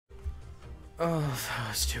Oh, that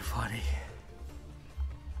was too funny.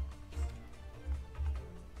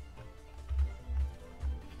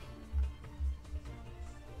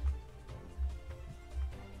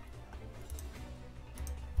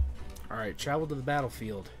 Alright, travel to the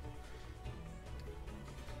battlefield.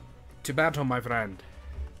 To battle, my friend.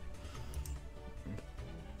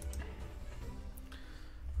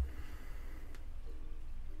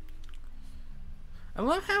 I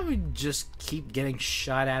love how we just keep getting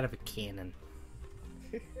shot out of a cannon.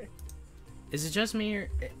 Is it just me, or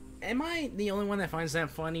am I the only one that finds that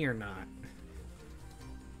funny or not?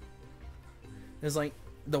 It's like,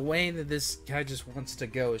 the way that this guy just wants to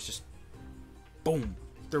go is just boom,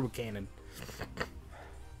 through a cannon.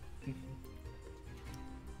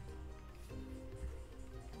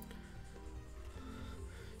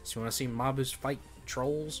 So you want to see mobs fight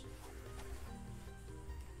trolls?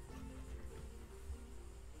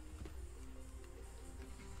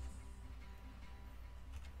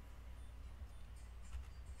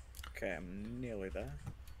 Okay, I'm nearly there.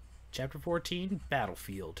 Chapter 14,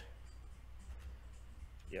 Battlefield.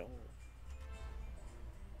 Yo.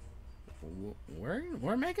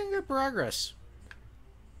 We're making good progress.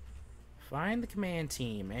 Find the command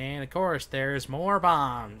team, and of course, there's more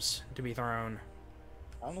bombs to be thrown.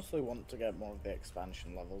 I honestly want to get more of the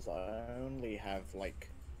expansion levels. I only have like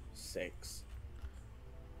 6.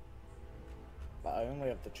 But I only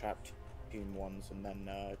have the Trap Team ones, and then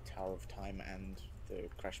Tower of Time and the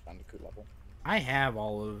Crash Bandicoot level. I have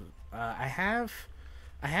all of. I have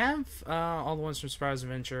all the ones from Spyro's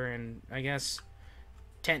Adventure, and I guess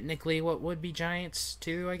technically what would be Giants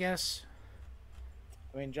too. I guess.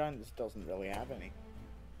 I mean, Giants doesn't really have any.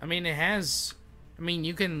 I mean, it has. I mean,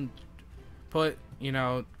 you can put, you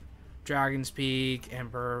know, Dragon's Peak,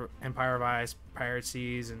 Empire of Ice, Pirate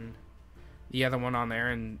Seas, and the other one on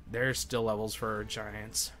there, and there's still levels for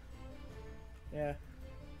Giants. Yeah.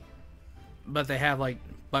 But they have, like,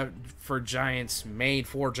 but for Giants, made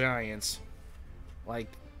for Giants. Like,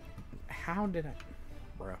 how did I...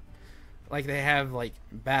 Bro. Like, they have, like,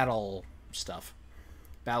 battle stuff.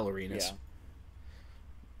 Battle arenas. Yeah.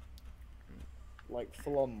 Like,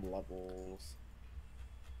 full-on levels.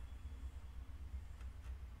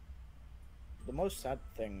 The most sad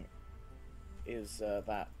thing is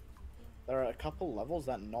that there are a couple levels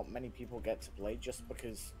that not many people get to play just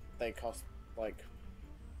because they cost, like,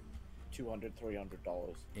 $200,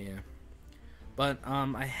 $300. Yeah. But,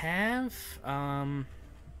 I have,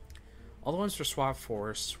 all the ones for Swap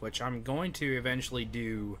Force, which I'm going to eventually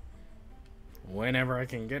do whenever I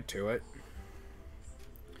can get to it.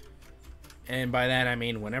 And by that, I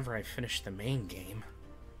mean whenever I finish the main game.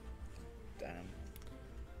 Damn.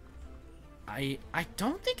 I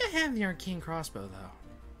don't think I have the arcane crossbow, though.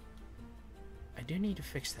 I do need to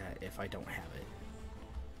fix that if I don't have it.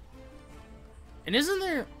 And isn't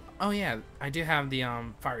there... Oh, yeah, I do have the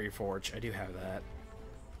Fiery Forge. I do have that.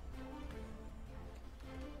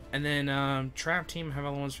 And then Trap Team have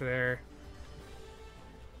other ones for there.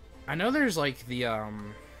 I know there's, like, the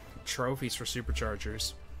trophies for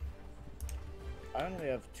Superchargers. I only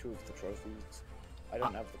have 2 of the trophies. I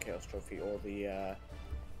don't have the Chaos Trophy or the,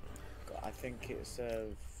 I think it's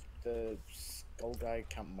the Skull Guy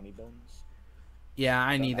Camp Money Bones. Yeah,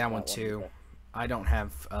 I need that have one too. either. I don't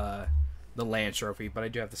have the Land Trophy, but I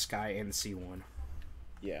do have the Sky and the Sea one.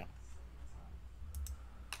 Yeah.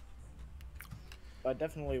 I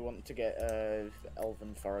definitely want to get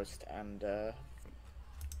Elven Forest and the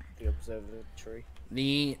Observatory.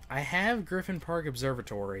 I have Griffin Park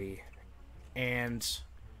Observatory and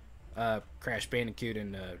Crash Bandicoot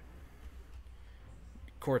and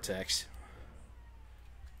Cortex.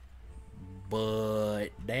 But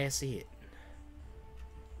that's it.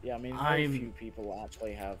 Yeah, I mean, very few people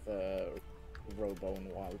actually have Robo and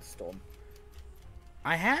Wildstorm.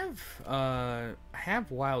 I have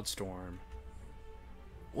Wildstorm.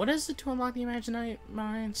 What is it to unlock the Imaginite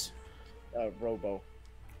Mines? Robo,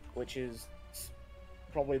 which is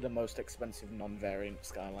probably the most expensive non-variant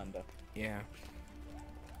Skylander. Yeah.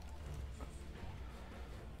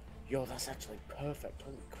 Yo, that's actually perfect.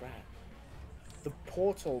 Holy crap. The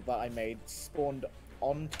portal that I made spawned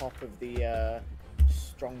on top of the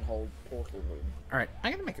Stronghold portal room. Alright,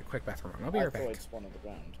 I'm gonna make a quick bathroom run. I'll be I right thought back. it'd spawn on the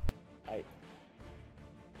ground.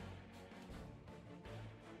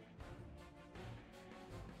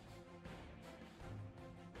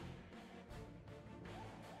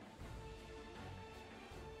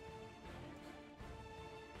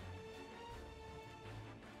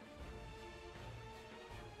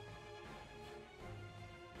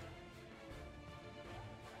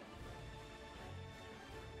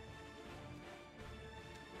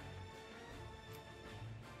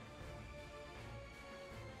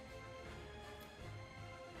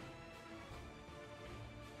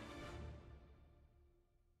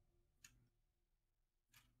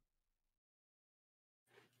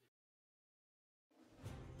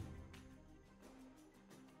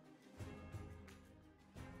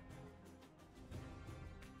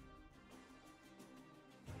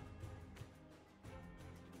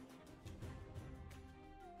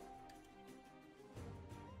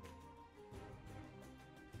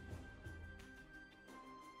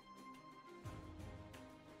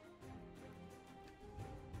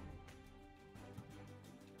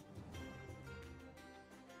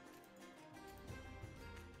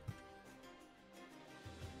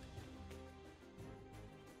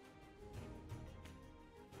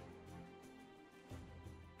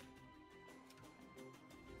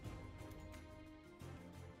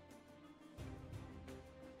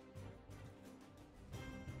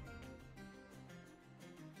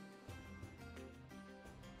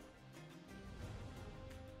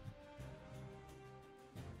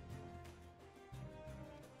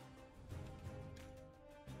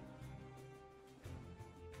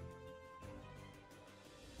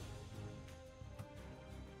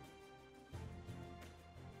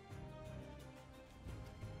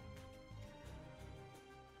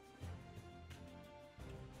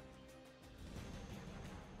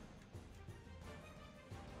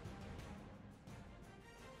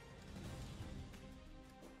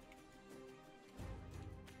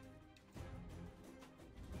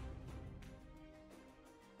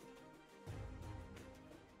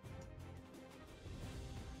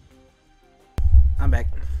 back.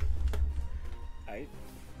 I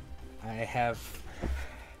I have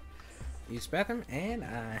used the bathroom and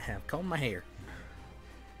I have combed my hair.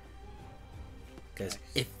 Because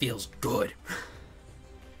it feels good.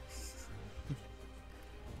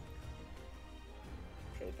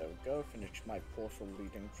 Okay, there we go. Finish my portal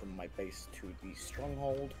leading from my base to the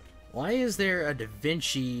stronghold. Why is there a Da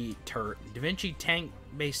Vinci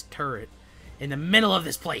tank-based turret in the middle of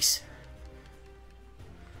this place?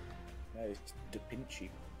 No, it's Da Vinci.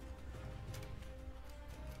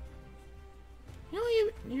 You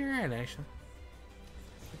know, you're right, actually.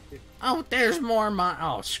 Oh, there's more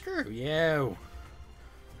oh, screw you.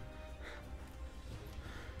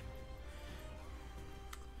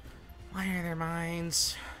 Why are there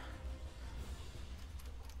mines?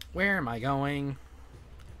 Where am I going?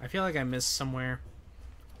 I feel like I missed somewhere.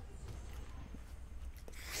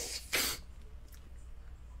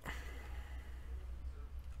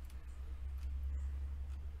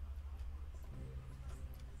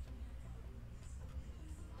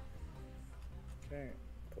 Okay,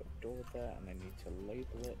 put a door there, and I need to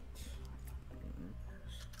label it.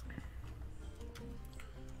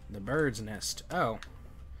 The bird's nest. Oh.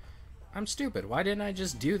 I'm stupid. Why didn't I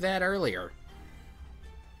just do that earlier?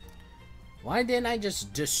 Why didn't I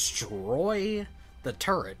just destroy the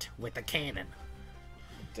turret with the cannon?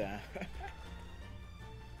 Duh.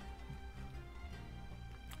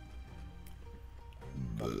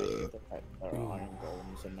 There are iron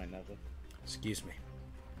golems in my nether. Excuse me.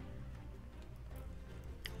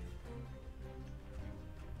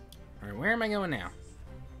 Alright, where am I going now?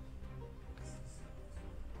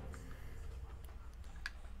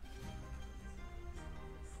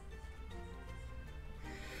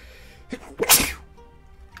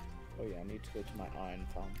 Oh yeah, I need to go to my iron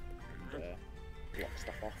farm and block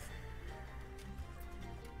stuff off.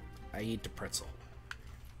 I eat the pretzel.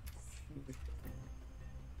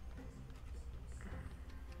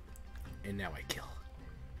 And now I kill.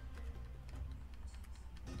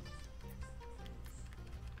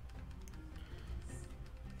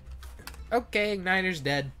 Okay, Igniter's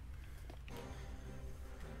dead.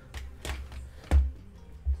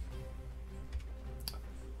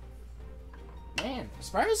 Man,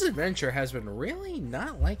 Spyro's Adventure has been really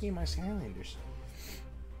not liking my Skylanders.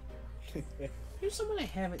 Here's someone I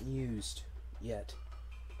haven't used yet.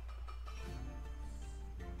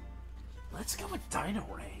 Let's go with Dino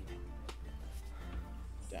Rain.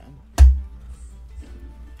 Damn.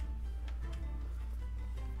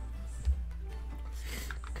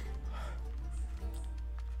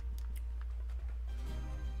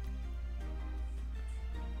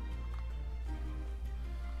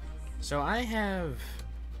 So I have...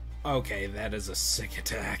 Okay, that is a sick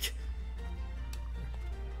attack.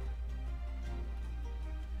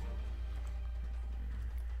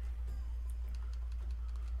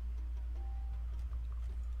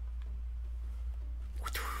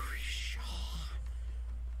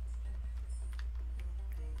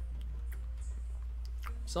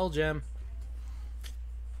 Soul Gem.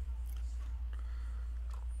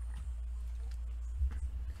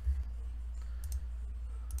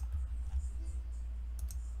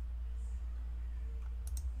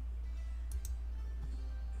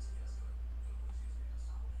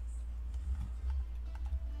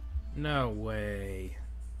 No way.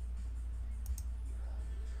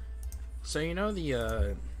 So you know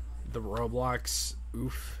the Roblox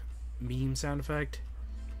oof meme sound effect?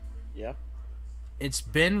 Yeah. It's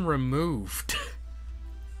been removed.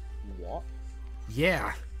 What?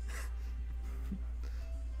 Yeah.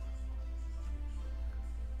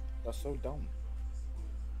 That's so dumb.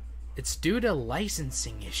 It's due to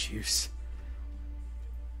licensing issues.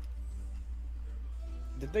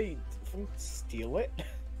 Did they steal it?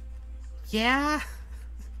 Yeah.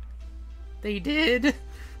 They did.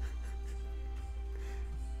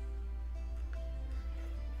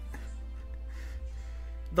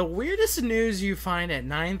 The weirdest news you find at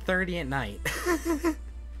 9:30 at night.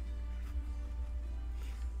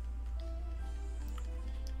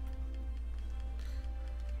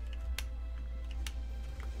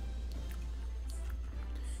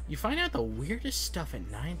 You find out the weirdest stuff at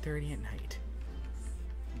 9:30 at night.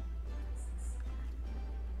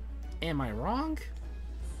 Am I wrong?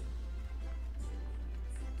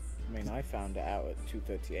 I mean, I found it out at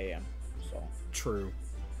 2:30 a.m. So. True.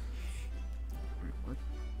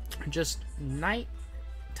 Just night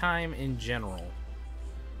time in general.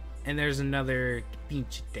 And there's another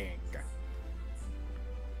pinch tank.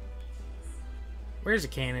 Where's the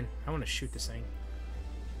cannon? I want to shoot this thing.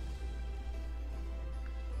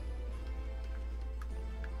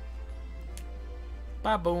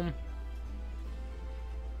 Ba boom.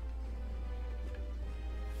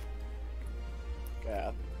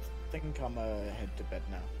 Yeah, I think I'm head to bed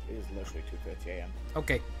now. It is literally 2:30 a.m.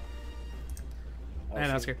 Okay. And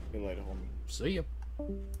I'll Oscar. see you later, homie. See ya.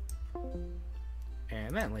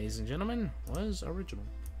 And that, ladies and gentlemen, was original.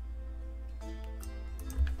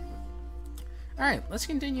 Alright, let's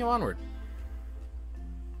continue onward.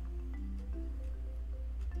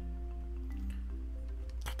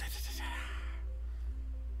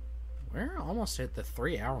 We're almost at the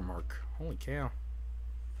 3-hour mark. Holy cow.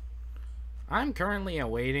 I'm currently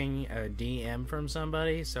awaiting a DM from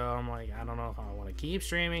somebody, so I'm like, I don't know if I want to keep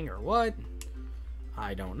streaming or what.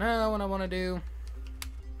 I don't know what I want to do.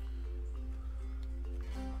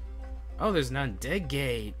 Oh, there's an undead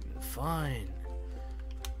gate. Fun.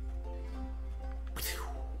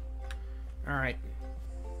 Alright.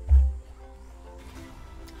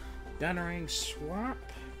 Gunnering swap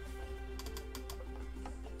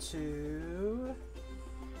to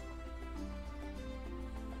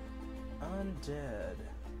undead.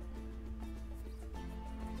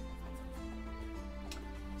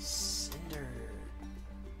 Cinder.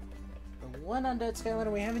 The one undead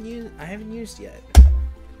Skylander I haven't used yet.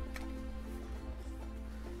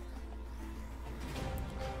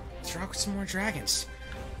 Let's rock with some more dragons.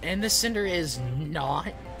 And this Cinder is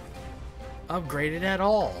not upgraded at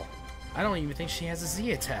all. I don't even think she has a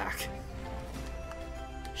Z attack.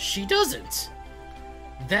 She doesn't.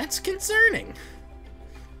 That's concerning.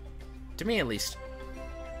 To me, at least.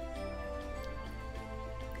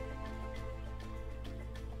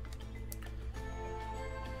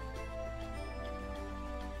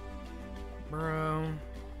 Bro,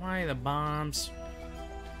 why the bombs?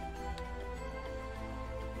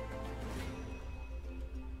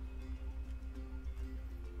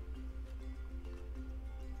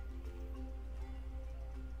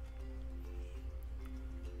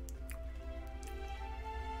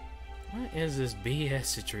 What is this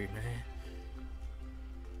BS treat, man?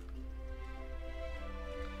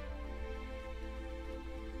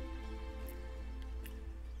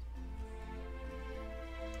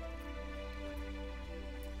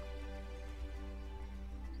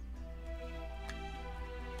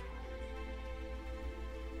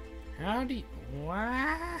 How do you...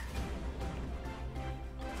 What?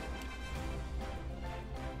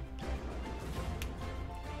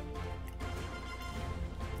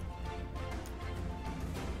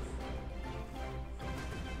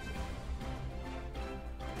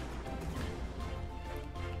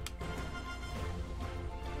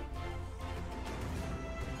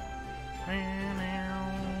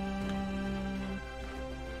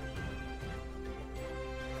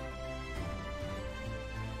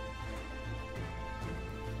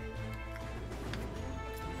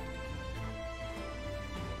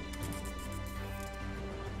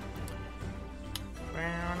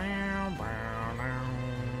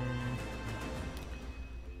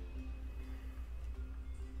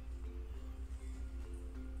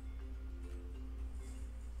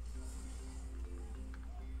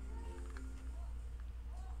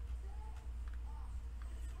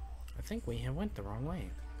 I think we have went the wrong way.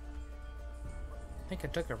 I think I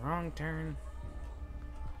took a wrong turn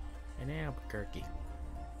in Albuquerque.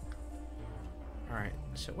 Alright,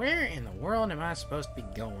 so where in the world am I supposed to be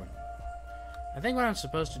going? I think what I'm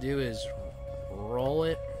supposed to do is roll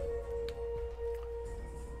it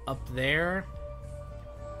up there,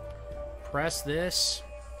 press this.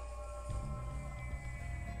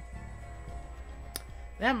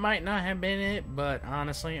 That might not have been it, but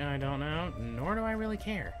honestly, I don't know, nor do I really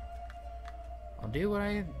care. I'll do what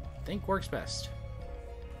I think works best.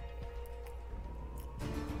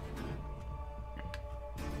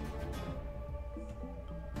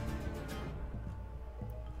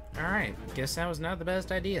 Alright, guess that was not the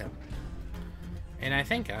best idea. And I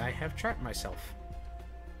think I have trapped myself.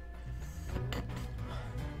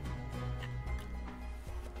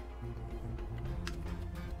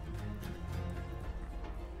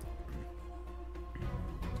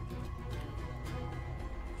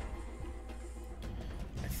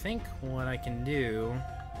 I think what I can do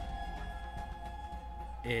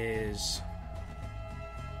is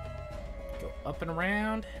go up and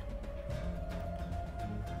around.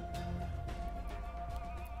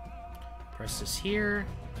 Press this here.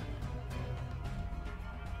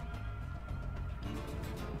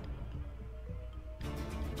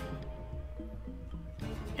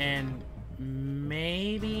 And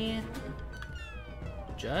maybe,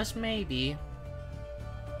 just maybe,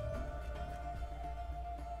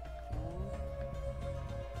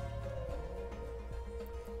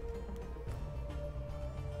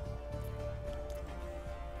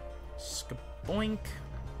 skaboink.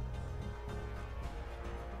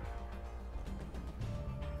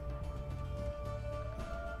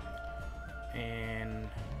 And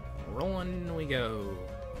rolling we go.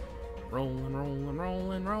 Rolling, rolling,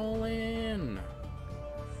 rolling, rolling.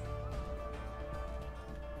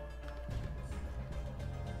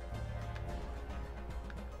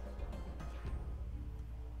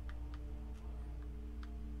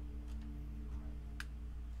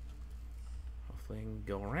 Hopefully I can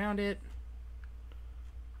go around it.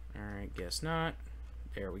 Alright, guess not.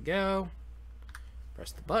 There we go.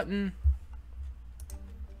 Press the button.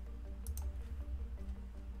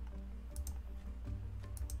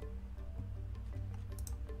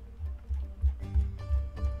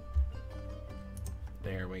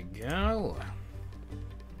 There we go.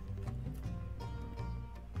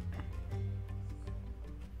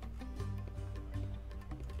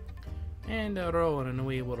 And rolling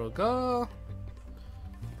away will go.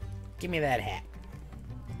 Give me that hat.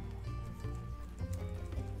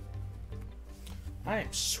 I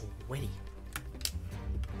am sweaty.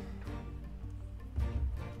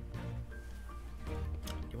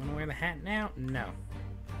 You want to wear the hat now? No.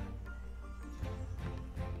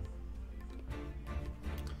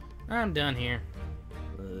 I'm done here.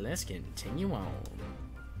 Let's continue on.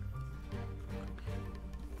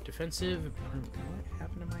 Defensive. What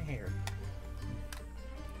happened to my hair?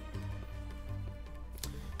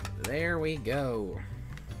 There we go.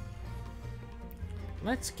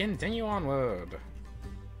 Let's continue onward.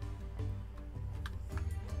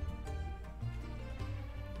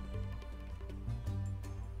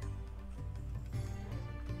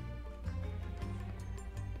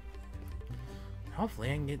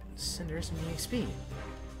 Hopefully I can get Cinder some EXP.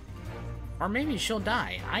 Or maybe she'll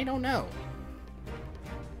die. I don't know.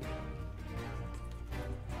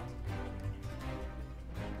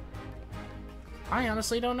 I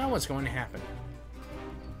honestly don't know what's going to happen.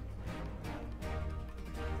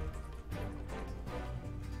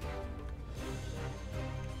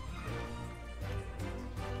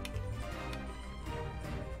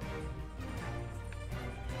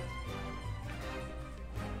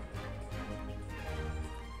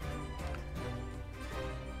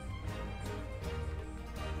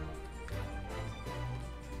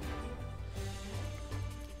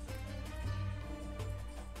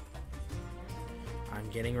 I'm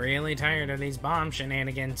getting really tired of these bomb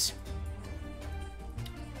shenanigans.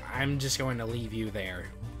 I'm just going to leave you there.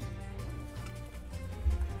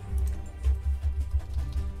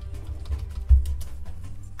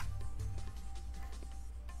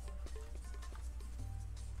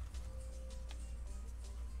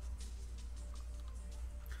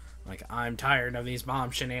 Like, I'm tired of these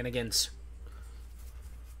bomb shenanigans.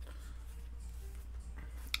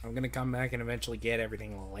 I'm gonna come back and eventually get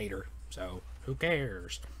everything later, so who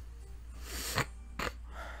cares?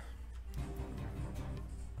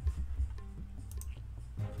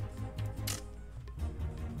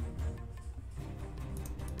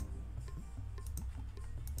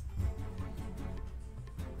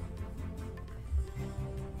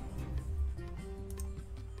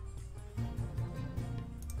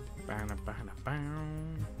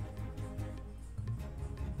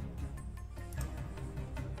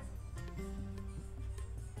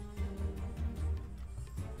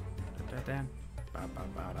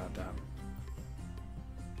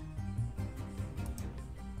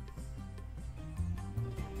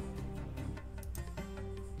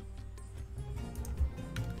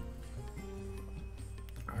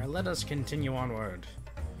 Alright, let us continue onward.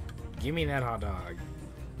 Give me that hot dog.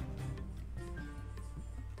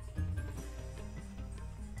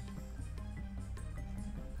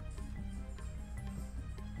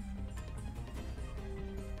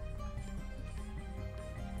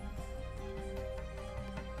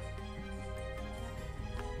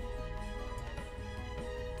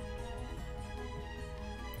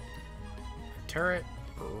 Turret?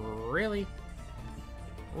 Really?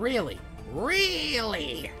 Really?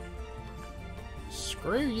 Really?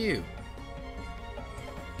 Screw you.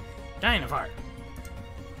 Dynafire.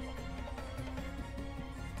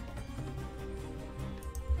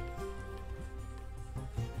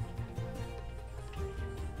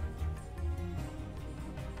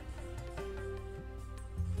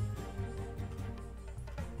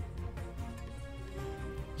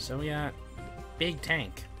 So we got big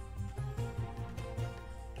tank.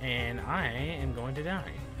 And I am going to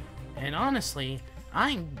die. And honestly,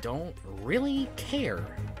 I don't really care.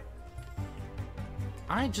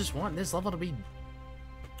 I just want this level to be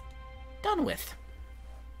done with.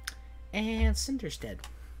 And Cinder's dead.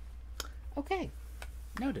 Okay.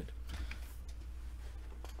 Noted.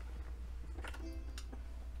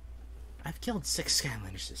 I've killed 6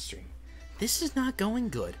 Skylanders this stream. This is not going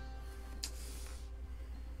good.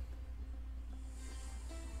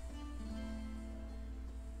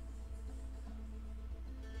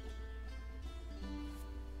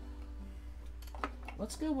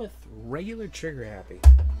 let's go with regular trigger happy.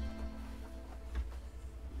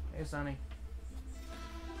 Hey, Sonny.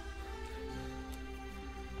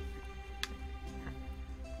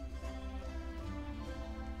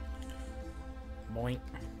 Boink.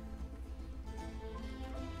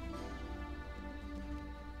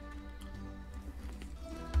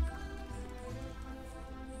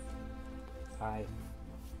 Hi.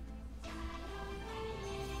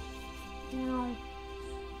 Meow.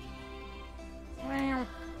 Meow.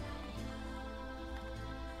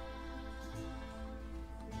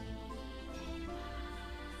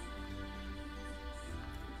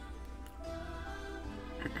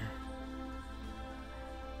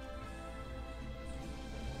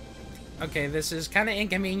 Okay, this is kind of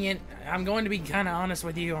inconvenient. I'm going to be kind of honest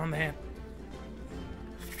with you on that.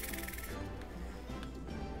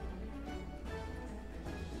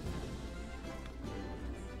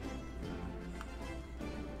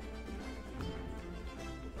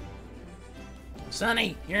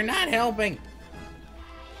 Sonny, you're not helping.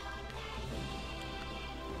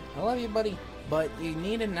 I love you, buddy, but you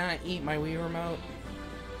need to not eat my Wii remote.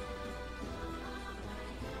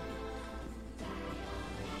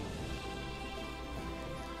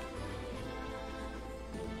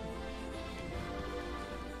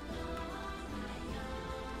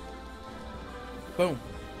 Boom.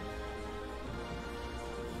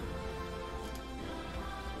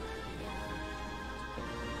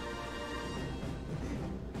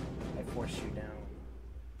 I force you down.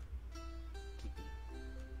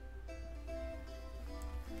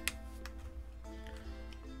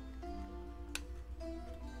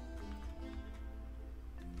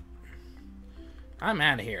 I'm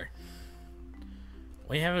out of here.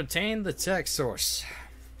 We have obtained the tech source.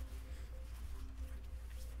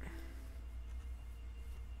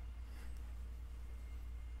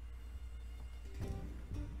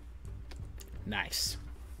 Nice.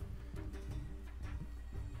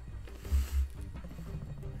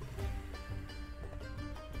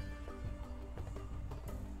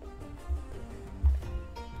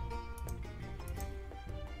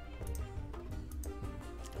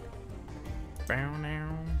 Bow now.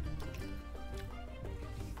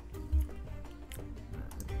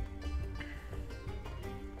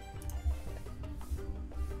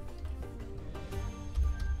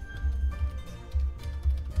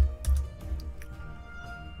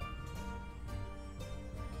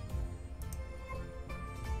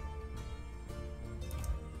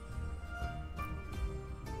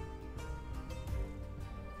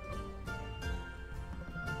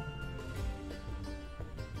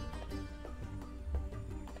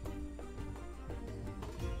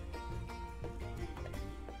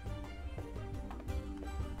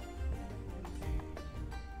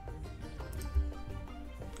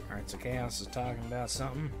 Alright, so Chaos is talking about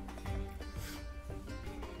something.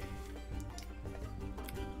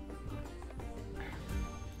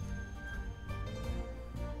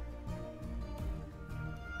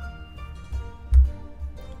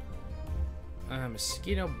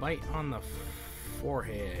 Mosquito bite on the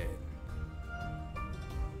forehead.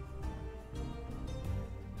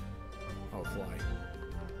 Oh, fly.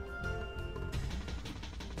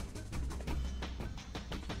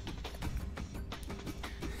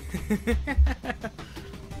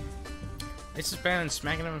 It's just bad and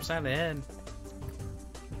smacking him upside the head.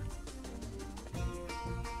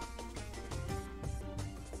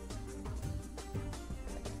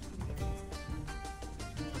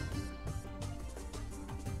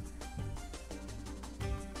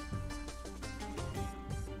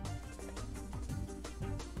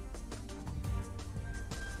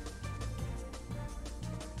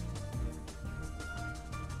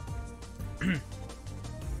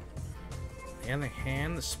 On the other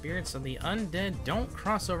hand, the spirits of the undead don't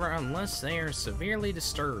cross over unless they are severely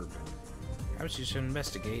disturbed. Perhaps you should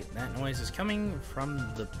investigate. That noise is coming from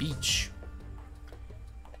the beach.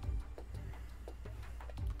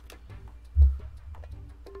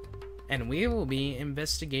 And we will be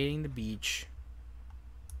investigating the beach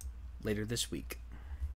later this week.